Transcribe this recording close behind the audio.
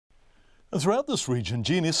Throughout this region,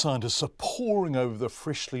 GNS scientists are poring over the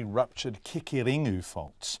freshly ruptured Kekerengu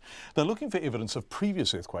faults. They're looking for evidence of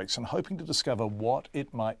previous earthquakes and hoping to discover what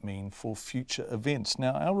it might mean for future events.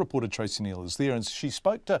 Now, our reporter Tracy Neal is there and she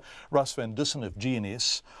spoke to Russ van Dissen of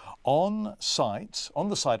GNS on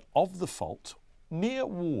the site of the fault near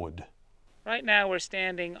Ward. Right now we're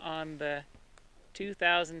standing on the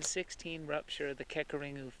 2016 rupture of the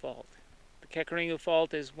Kekerengu Fault. The Kekerengu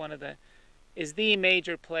Fault is the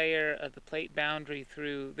major player of the plate boundary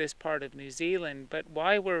through this part of New Zealand, but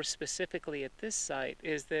why we're specifically at this site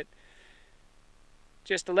is that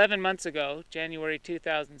just 11 months ago, January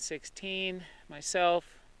 2016, myself,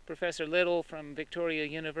 Professor Little from Victoria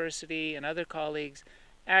University and other colleagues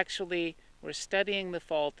actually were studying the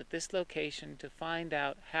fault at this location to find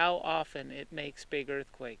out how often it makes big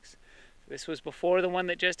earthquakes. This was before the one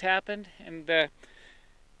that just happened, and the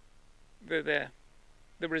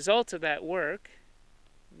results of that work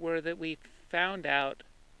were that we found out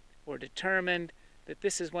or determined that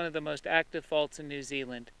this is one of the most active faults in New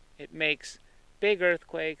Zealand. It makes big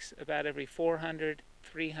earthquakes about every 400,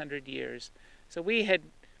 300 years. So we had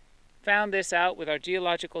found this out with our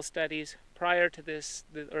geological studies prior to the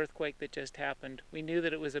earthquake that just happened. We knew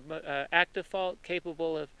that it was an active fault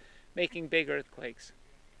capable of making big earthquakes.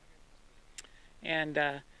 And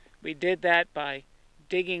we did that by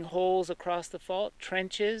digging holes across the fault,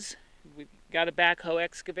 trenches. We've got a backhoe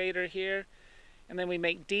excavator here, and then we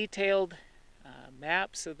make detailed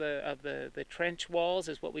maps of the trench walls,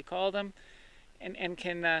 is what we call them, and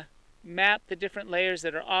can map the different layers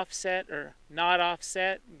that are offset or not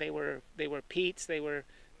offset. They were peats, they were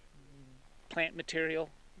plant material.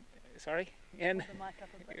 Sorry, and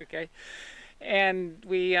okay, and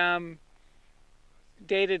we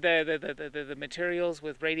dated the materials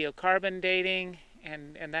with radiocarbon dating.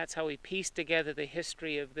 And that's how we pieced together the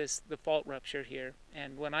history of the fault rupture here.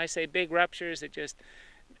 And when I say big ruptures,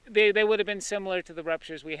 they would have been similar to the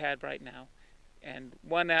ruptures we had right now. And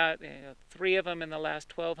three of them in the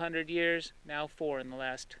last 1,200 years, now four in the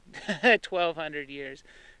last 1,200 years.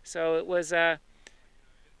 So it was,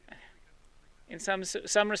 in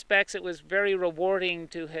some respects, it was very rewarding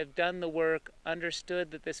to have done the work,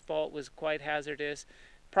 understood that this fault was quite hazardous.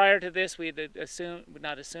 Prior to this, we had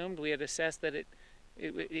we had assessed that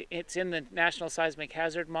it's in the National Seismic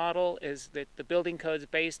Hazard Model, is that the building code's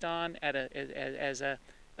based on as a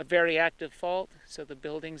very active fault. So the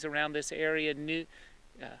buildings around this area knew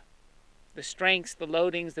the strengths, the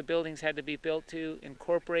loadings the buildings had to be built to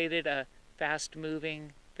incorporated a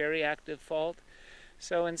fast-moving, very active fault.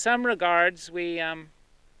 So in some regards, in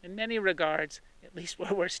many regards, at least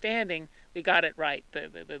where we're standing, we got it right.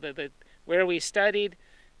 Where we studied,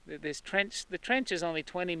 the trench is only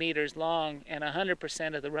 20 meters long, and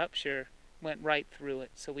 100% of the rupture went right through it.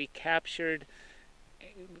 So we captured,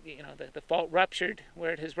 the fault ruptured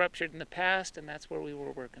where it has ruptured in the past, and that's where we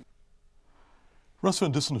were working. Russ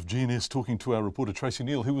van Dissen of GNS talking to our reporter Tracy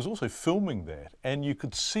Neal, who was also filming that, and you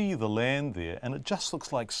could see the land there, and it just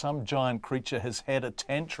looks like some giant creature has had a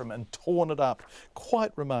tantrum and torn it up.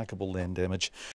 Quite remarkable land damage.